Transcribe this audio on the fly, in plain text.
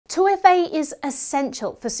2FA is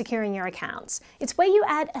essential for securing your accounts. It's where you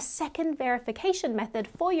add a second verification method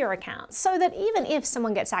for your account so that even if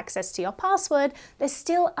someone gets access to your password, there's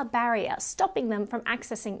still a barrier stopping them from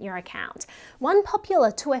accessing your account. One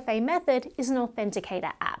popular 2FA method is an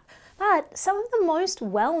authenticator app. But some of the most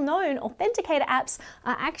well-known authenticator apps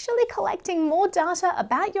are actually collecting more data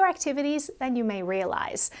about your activities than you may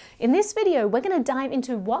realize. In this video, we're going to dive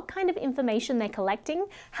into what kind of information they're collecting,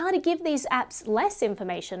 how to give these apps less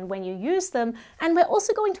information when you use them, and we're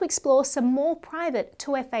also going to explore some more private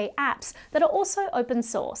 2FA apps that are also open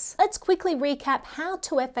source. Let's quickly recap how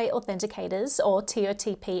 2FA authenticators or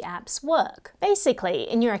TOTP apps work. Basically,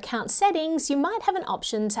 in your account settings, you might have an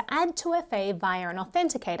option to add 2FA via an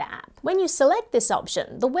authenticator app. When you select this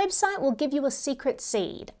option, the website will give you a secret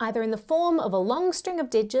seed, either in the form of a long string of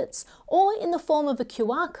digits or in the form of a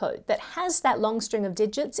QR code that has that long string of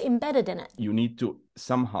digits embedded in it. You need to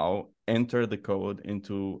somehow enter the code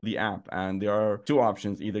into the app, and there are two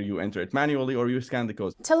options: either you enter it manually or you scan the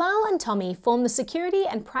code. Talal and Tommy form the security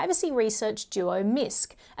and privacy research duo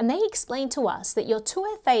Mysk, and they explain to us that your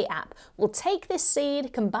 2FA app will take this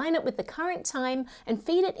seed, combine it with the current time, and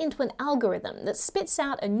feed it into an algorithm that spits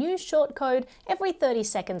out a new shortcode every 30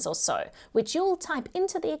 seconds or so, which you'll type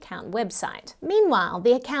into the account website. Meanwhile,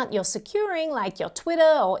 the account you're securing, like your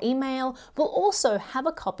Twitter or email, will also have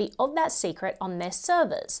a copy of that secret on their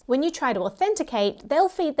servers. When you try to authenticate, they'll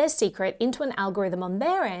feed their secret into an algorithm on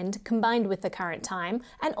their end, combined with the current time,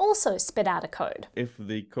 and also spit out a code. If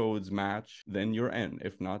the codes match, then you're in.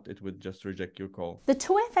 If not, it would just reject your call. The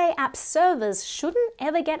 2FA app servers shouldn't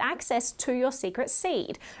ever get access to your secret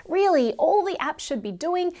seed. Really, all the app should be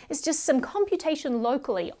doing is just some computation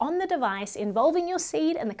locally on the device involving your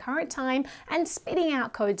seed and the current time and spitting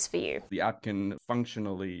out codes for you. The app can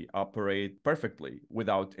functionally operate perfectly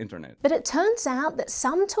without internet. But it turns out that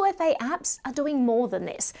some 2FA apps are doing more than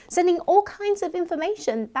this, sending all kinds of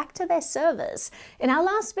information back to their servers. In our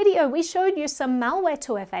last video, we showed you some malware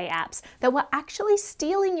 2FA apps that were actually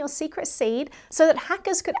stealing your secret seed so that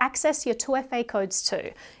hackers could access your 2FA codes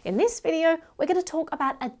too. In this video, we're going to talk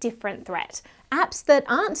about a different threat. Apps that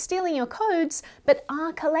aren't stealing your codes, but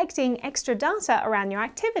are collecting extra data around your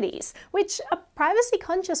activities, which a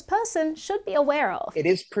privacy-conscious person should be aware of. It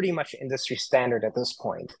is pretty much industry standard at this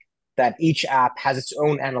point that each app has its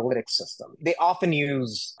own analytics system. They often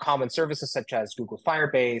use common services such as Google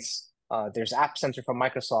Firebase. There's App Center from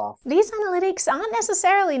Microsoft. These analytics aren't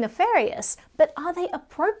necessarily nefarious, but are they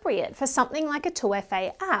appropriate for something like a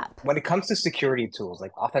 2FA app? When it comes to security tools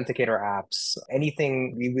like authenticator apps,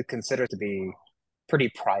 anything we would consider to be pretty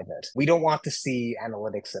private, we don't want to see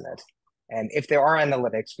analytics in it. And if there are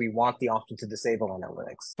analytics, we want the option to disable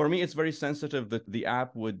analytics. For me, it's very sensitive that the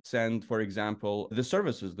app would send, for example, the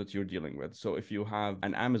services that you're dealing with. So if you have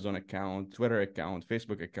an Amazon account, Twitter account,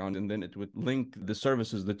 Facebook account, and then it would link the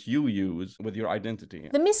services that you use with your identity.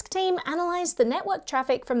 The Mysk team analyzed the network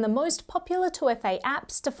traffic from the most popular 2FA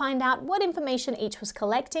apps to find out what information each was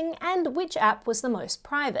collecting and which app was the most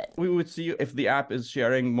private. We would see if the app is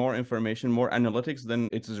sharing more information, more analytics than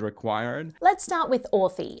it is required. Let's start with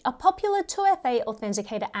Authy, a popular 2FA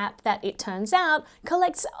authenticator app that, it turns out,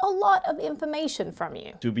 collects a lot of information from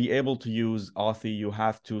you. To be able to use Authy, you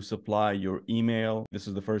have to supply your email. This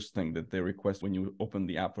is the first thing that they request when you open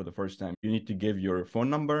the app for the first time. You need to give your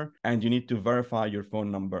phone number and you need to verify your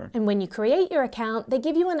phone number. And when you create your account, they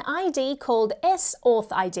give you an ID called Auth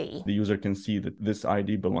ID. The user can see that this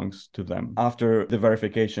ID belongs to them. After the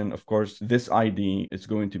verification, of course, this ID is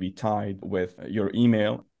going to be tied with your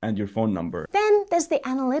email and your phone number. Then there's the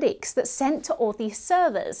analytics that's sent to Authy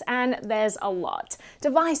servers, and there's a lot.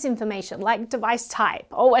 Device information like device type,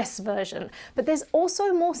 OS version, but there's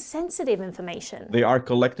also more sensitive information. They are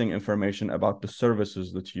collecting information about the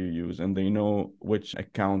services that you use, and they know which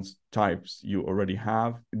accounts types you already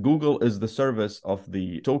have. Google is the service of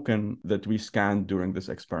the token that we scanned during this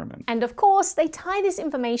experiment. And of course, they tie this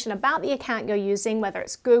information about the account you're using, whether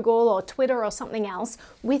it's Google or Twitter or something else,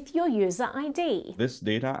 with your user ID. This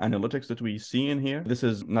data analytics that we see in here, this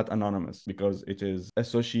is not anonymous because it is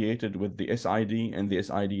associated with the SID, and the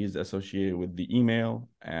SID is associated with the email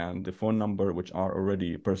and the phone number, which are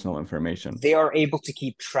already personal information. They are able to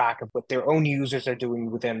keep track of what their own users are doing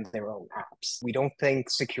within their own apps. We don't think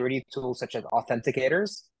security tools such as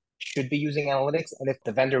authenticators should be using analytics. And if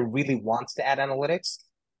the vendor really wants to add analytics,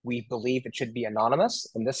 we believe it should be anonymous.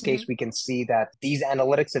 In this case, we can see that these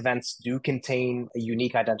analytics events do contain a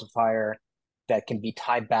unique identifier that can be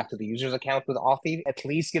tied back to the user's account with Authy, at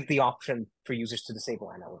least give the option for users to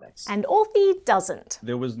disable analytics. And Authy doesn't.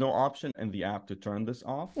 There was no option in the app to turn this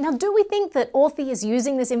off. Now, do we think that Authy is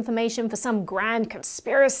using this information for some grand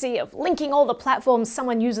conspiracy of linking all the platforms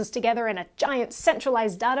someone uses together in a giant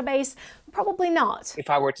centralized database? Probably not. If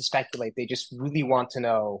I were to speculate, they just really want to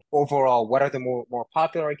know overall what are the more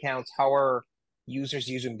popular accounts, how are users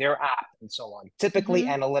using their app, and so on. Typically,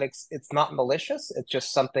 analytics, it's not malicious. It's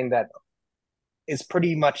just something that is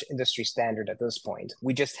pretty much industry standard at this point.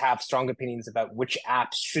 We just have strong opinions about which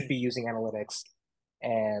apps should be using analytics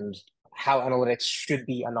and how analytics should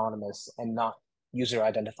be anonymous and not user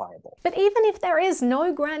identifiable. But even if there is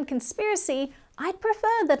no grand conspiracy, I'd prefer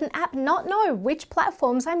that an app not know which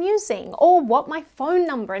platforms I'm using or what my phone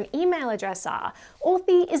number and email address are.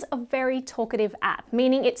 Authy is a very talkative app,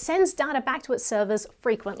 meaning it sends data back to its servers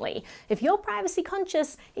frequently. If you're privacy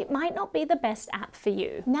conscious, it might not be the best app for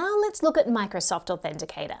you. Now let's look at Microsoft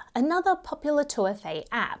Authenticator, another popular 2FA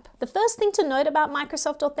app. The first thing to note about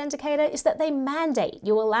Microsoft Authenticator is that they mandate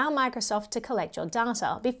you allow Microsoft to collect your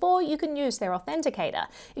data before you can use their authenticator.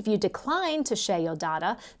 If you decline to share your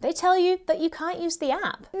data, they tell you that you can't use the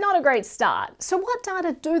app. Not a great start. So what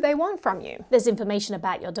data do they want from you? There's information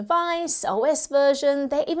about your device, OS version,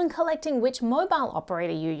 they're even collecting which mobile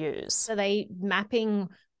operator you use. Are they mapping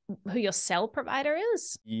who your cell provider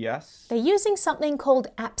is? Yes. They're using something called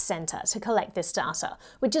App Center to collect this data,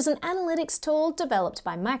 which is an analytics tool developed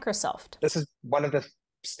by Microsoft. This is one of the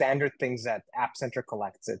standard things that App Center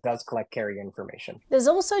collects. It does collect carrier information. There's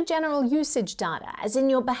also general usage data, as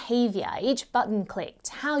in your behavior, each button clicked,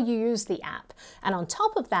 how you use the app. And on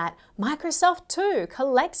top of that, Microsoft too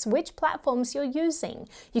collects which platforms you're using.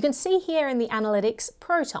 You can see here in the analytics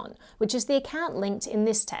Proton, which is the account linked in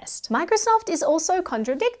this test. Microsoft is also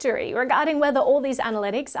contradictory regarding whether all these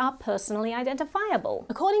analytics are personally identifiable.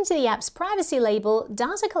 According to the app's privacy label,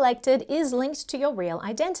 data collected is linked to your real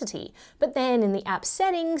identity. But then in the app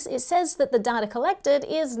settings, it says that the data collected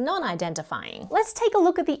is non-identifying. Let's take a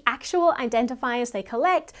look at the actual identifiers they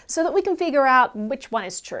collect so that we can figure out which one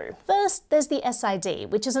is true. First, there's the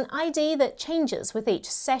SID, which is an ID that changes with each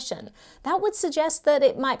session. That would suggest that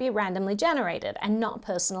it might be randomly generated and not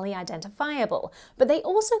personally identifiable. But they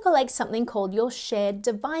also collect something called your shared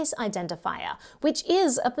device identifier, which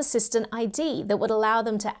is a persistent ID that would allow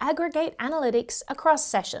them to aggregate analytics across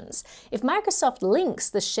sessions. If Microsoft links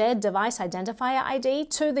the shared device identifier ID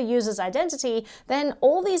to the user's identity, then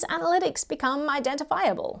all these analytics become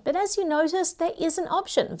identifiable. But as you notice, there is an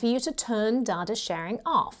option for you to turn data sharing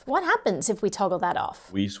off. What happens if we toggle that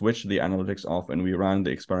off? We switched the analytics off and we ran the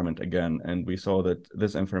experiment again, and we saw that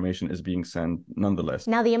this information is being sent nonetheless.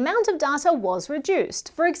 Now, the amount of data was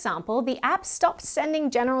reduced. For example, the app stopped sending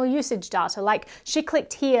general usage data like she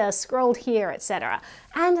clicked here, scrolled here, etc.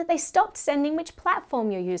 And they stopped sending which platform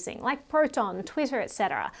you're using, like Proton, Twitter,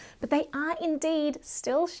 etc. But they are indeed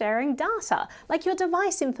still sharing data, like your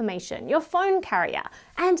device information, your phone carrier,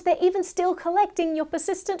 and they're even still collecting your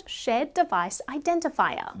persistent shared device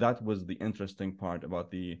identifier. That was the interesting part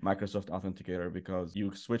about the Microsoft Authenticator, because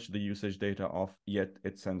you switch the usage data off, yet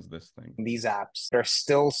it sends this thing. These apps, they're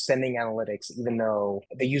still sending analytics even though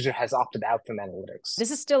the user has opted out from analytics.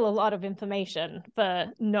 This is still a lot of information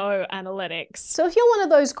for no analytics. So if you're one of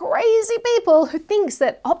those crazy people who thinks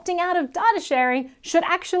that opting out of data sharing should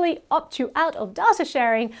actually opt you out of data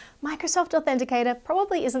sharing, Microsoft Authenticator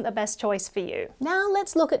probably isn't the best choice for you. Now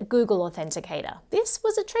let's look at Google Authenticator. This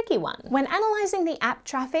was a tricky one. When analyzing the app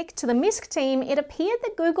traffic to the Mysk team, it appeared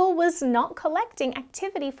that Google was not collecting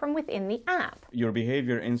activity from within the app. Your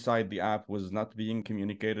behavior inside the app was not being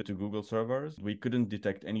communicated to Google servers. We couldn't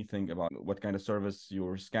detect anything about what kind of service you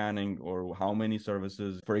were scanning or how many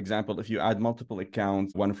services. For example, if you add multiple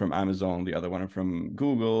accounts, one from Amazon, the other one from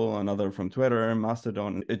Google, another from Twitter,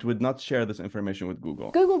 Mastodon, it would not share this information with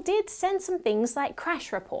Google. Google did send some things like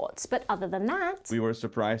crash reports, but other than that, we were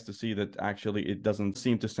surprised to see that actually it doesn't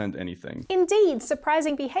seem to send anything. Indeed,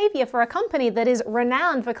 surprising behavior for a company that is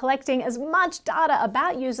renowned for collecting as much data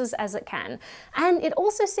about users as it can. And it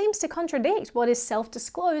also seems to contradict what is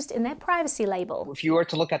self-disclosed in their privacy label. If you were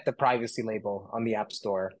to look at the privacy label on the App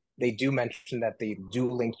Store, they do mention that they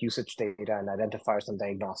do link usage data and identifiers and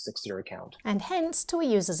diagnostics to your account. And hence to a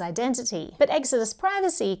user's identity. But Exodus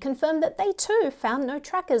Privacy confirmed that they too found no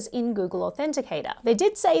trackers in Google Authenticator. They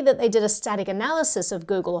did say that they did a static analysis of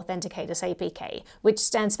Google Authenticator's APK, which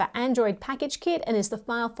stands for Android Package Kit and is the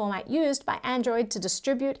file format used by Android to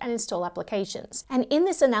distribute and install applications. And in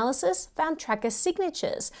this analysis found tracker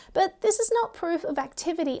signatures, but this is not proof of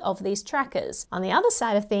activity of these trackers. On the other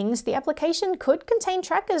side of things, the application could contain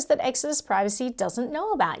trackers features that Exodus Privacy doesn't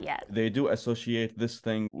know about yet. They do associate this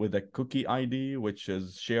thing with a cookie ID, which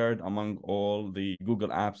is shared among all the Google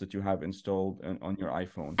apps that you have installed on your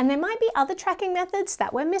iPhone. And there might be other tracking methods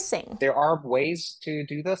that we're missing. There are ways to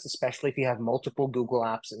do this, especially if you have multiple Google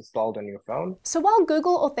apps installed on your phone. So while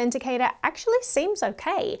Google Authenticator actually seems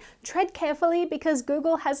okay, tread carefully because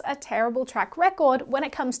Google has a terrible track record when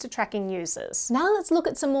it comes to tracking users. Now let's look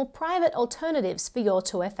at some more private alternatives for your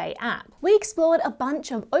 2FA app. We explored a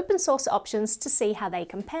bunch of open source options to see how they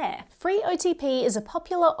compare. FreeOTP is a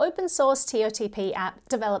popular open source TOTP app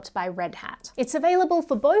developed by Red Hat. It's available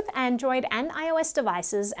for both Android and iOS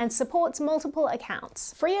devices and supports multiple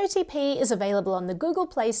accounts. FreeOTP is available on the Google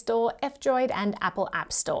Play Store, F-Droid, and Apple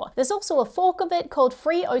App Store. There's also a fork of it called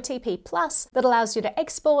FreeOTP Plus that allows you to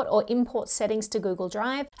export or import settings to Google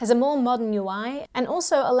Drive, has a more modern UI, and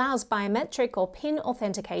also allows biometric or PIN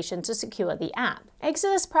authentication to secure the app.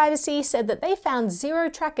 Exodus Privacy said that they found 0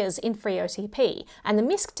 trackers in FreeOTP, and the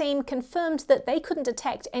Mysk team confirmed that they couldn't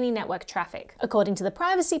detect any network traffic. According to the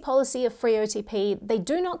privacy policy of FreeOTP, they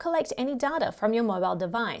do not collect any data from your mobile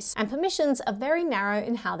device, and permissions are very narrow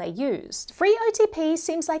in how they're used. FreeOTP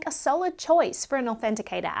seems like a solid choice for an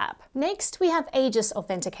authenticator app. Next, we have Aegis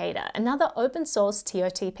Authenticator, another open source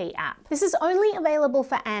TOTP app. This is only available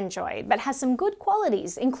for Android, but has some good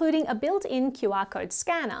qualities, including a built-in QR code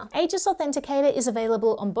scanner. Aegis Authenticator is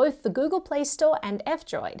available on both the Google Play Store and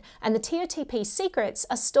F-Droid, and the TOTP secrets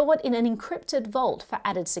are stored in an encrypted vault for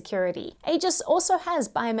added security. Aegis also has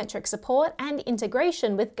biometric support and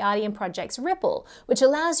integration with Guardian Project's Ripple, which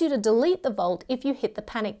allows you to delete the vault if you hit the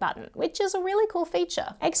panic button, which is a really cool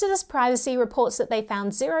feature. Exodus Privacy reports that they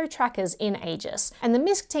found 0 trackers in Aegis, and the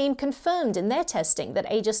Mysk team confirmed in their testing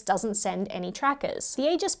that Aegis doesn't send any trackers.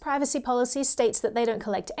 The Aegis privacy policy states that they don't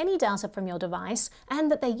collect any data from your device,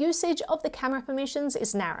 and that their usage of the camera permissions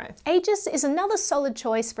is narrow. Aegis is another solid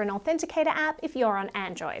choice for an authenticator app if you're on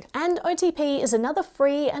Android. andOTP is another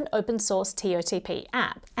free and open source TOTP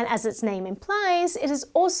app, and as its name implies, it is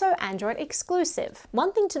also Android exclusive.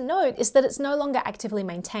 One thing to note is that it's no longer actively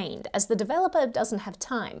maintained, as the developer doesn't have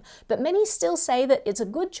time, but many still say that it's a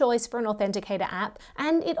good choice for an authenticator app,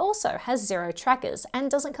 and it also has 0 trackers and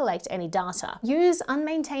doesn't collect any data. Use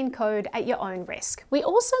unmaintained code at your own risk. We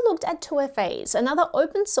also looked at 2FAs, another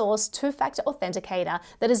open source two-factor authenticator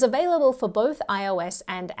that is available for both iOS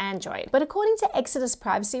and Android. But according to Exodus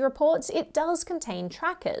Privacy reports, it does contain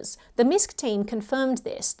trackers. The Mysk team confirmed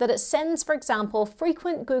this, that it sends, for example,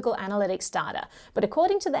 frequent Google Analytics data, but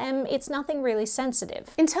according to them, it's nothing really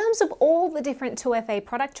sensitive. In terms of all the different 2FA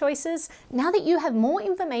product choices, now that you have more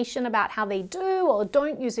information about how they do or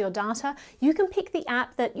don't use your data, you can pick the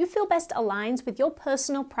app that you feel best aligns with your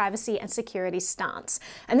personal privacy and security stance.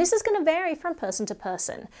 And this is going to vary from person to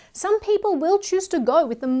person. Some people will choose to go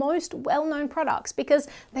with the most well-known products because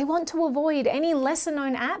they want to avoid any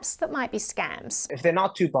lesser-known apps that might be scams. If they're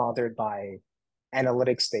not too bothered by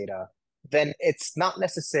analytics data, then it's not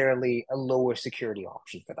necessarily a lower security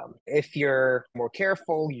option for them. If you're more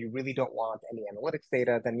careful, you really don't want any analytics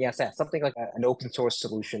data, then yes, something like an open source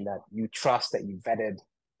solution that you trust, that you vetted,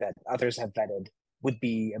 that others have vetted, would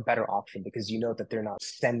be a better option because you know that they're not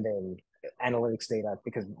sending analytics data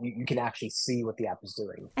because you can actually see what the app is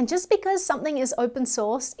doing. And just because something is open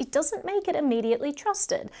source, it doesn't make it immediately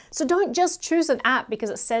trusted. So don't just choose an app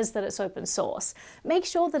because it says that it's open source. Make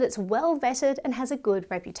sure that it's well vetted and has a good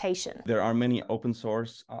reputation. There are many open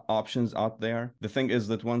source options out there. The thing is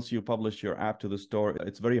that once you publish your app to the store,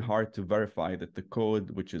 it's very hard to verify that the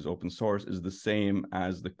code, which is open source, is the same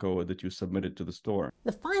as the code that you submitted to the store.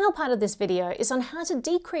 The final part of this video is on how to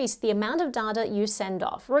decrease the amount of data you send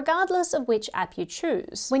off, regardless of which app you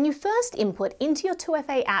choose. When you first input into your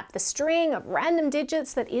 2FA app the string of random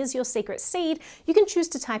digits that is your secret seed, you can choose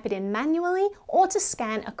to type it in manually or to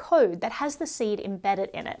scan a code that has the seed embedded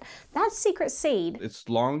in it. That secret seed, it's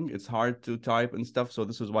long, it's hard to type and stuff, so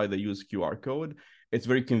this is why they use QR code. It's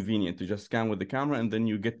very convenient to just scan with the camera and then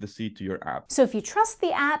you get the seed to your app. So if you trust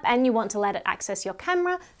the app and you want to let it access your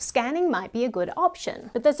camera, scanning might be a good option.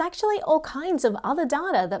 But there's actually all kinds of other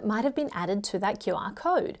data that might have been added to that QR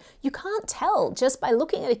code. You can't tell just by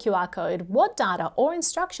looking at a QR code what data or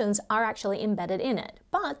instructions are actually embedded in it.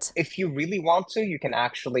 But if you really want to, you can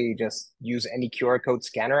actually just use any QR code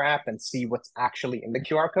scanner app and see what's actually in the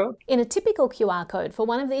QR code. In a typical QR code for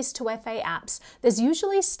one of these 2FA apps, there's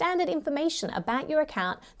usually standard information about your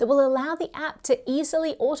account that will allow the app to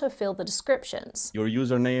easily autofill the descriptions. Your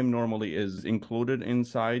username normally is included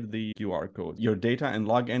inside the QR code. Your data and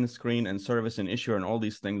login screen and service and issuer and all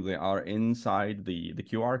these things, they are inside the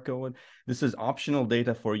QR code. This is optional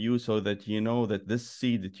data for you so that you know that this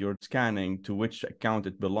seed that you're scanning, to which account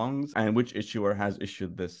account it belongs and which issuer has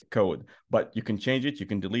issued this code. But you can change it, you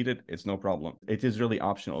can delete it, it's no problem. It is really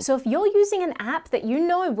optional. So if you're using an app that you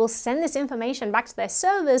know will send this information back to their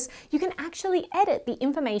servers, you can actually edit the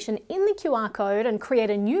information in the QR code and create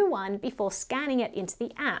a new one before scanning it into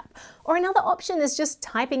the app. Or another option is just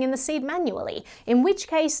typing in the seed manually, in which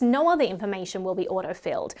case no other information will be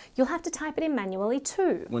auto-filled. You'll have to type it in manually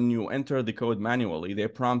too. When you enter the code manually, they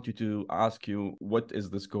prompt you to ask you, what is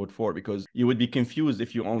this code for? Because you would be confused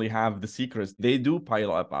if you only have the secrets. They do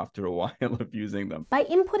pile up after a while of using them. By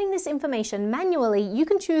inputting this information manually, you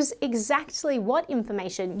can choose exactly what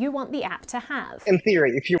information you want the app to have. In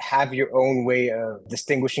theory, if you have your own way of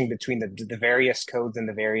distinguishing between the various codes and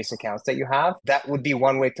the various accounts that you have, that would be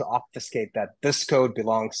one way to obfuscate that this code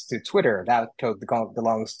belongs to Twitter, that code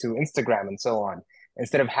belongs to Instagram, and so on,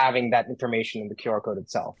 instead of having that information in the QR code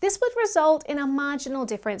itself. This would result in a marginal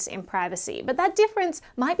difference in privacy, but that difference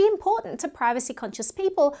might be important to privacy-conscious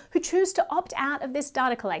people who choose to opt out of this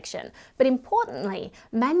data collection. But importantly,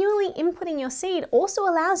 manually inputting your seed also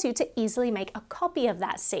allows you to easily make a copy of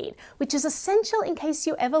that seed, which is essential in case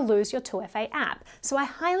you ever lose your 2FA app. So I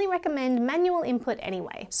highly recommend manual input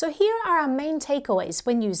anyway. So here are our main takeaways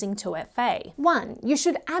when using 2FA. 1. You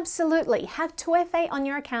should absolutely have 2FA on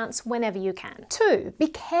your accounts whenever you can. 2. Be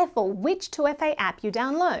careful which 2FA app you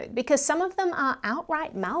download, because some of them are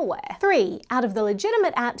outright malware. 3. Out of the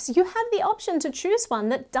legitimate apps, you have the option to choose one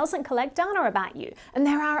that doesn't collect data about you, and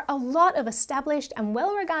there are a lot of established and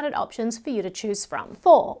well-regarded options for you to choose from.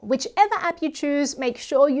 4. Whichever app you choose, make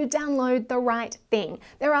sure you download the right thing.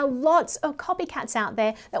 There are lots of copycats out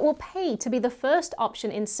there that will pay to be the first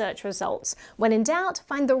option in search results. When in doubt,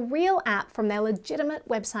 find the real app from their legitimate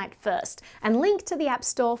website first, and link to the App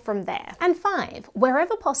Store from there. And 5.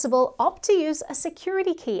 Wherever possible, opt to use a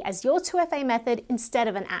security key as your 2FA method instead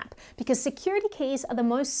of an app, because security keys are the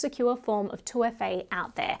most secure form of 2FA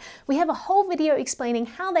out there. We have a whole video explaining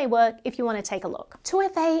how they work if you want to take a look.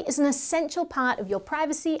 2FA is an essential part of your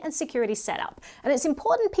privacy and security setup, and it's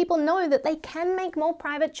important people know that they can make more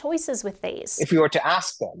private choices with these. If we were to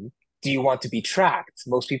ask them, do you want to be tracked?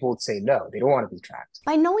 Most people would say no, they don't want to be tracked.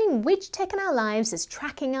 By knowing which tech in our lives is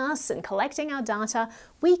tracking us and collecting our data,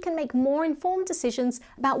 we can make more informed decisions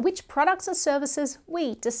about which products and services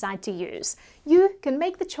we decide to use. You can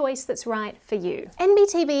make the choice that's right for you.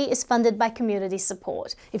 nbtv is funded by community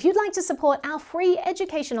support. If you'd like to support our free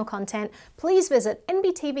educational content, please visit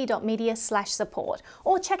nbtv.media/support,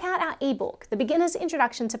 or check out our ebook, The Beginner's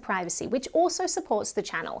Introduction to Privacy, which also supports the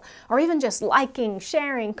channel. Or even just liking,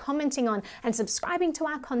 sharing, commenting on, and subscribing to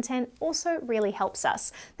our content also really helps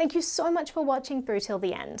us. Thank you so much for watching through till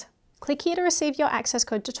the end. Click here to receive your access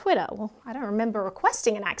code to Twitter. Well, I don't remember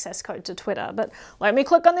requesting an access code to Twitter, but let me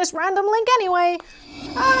click on this random link anyway.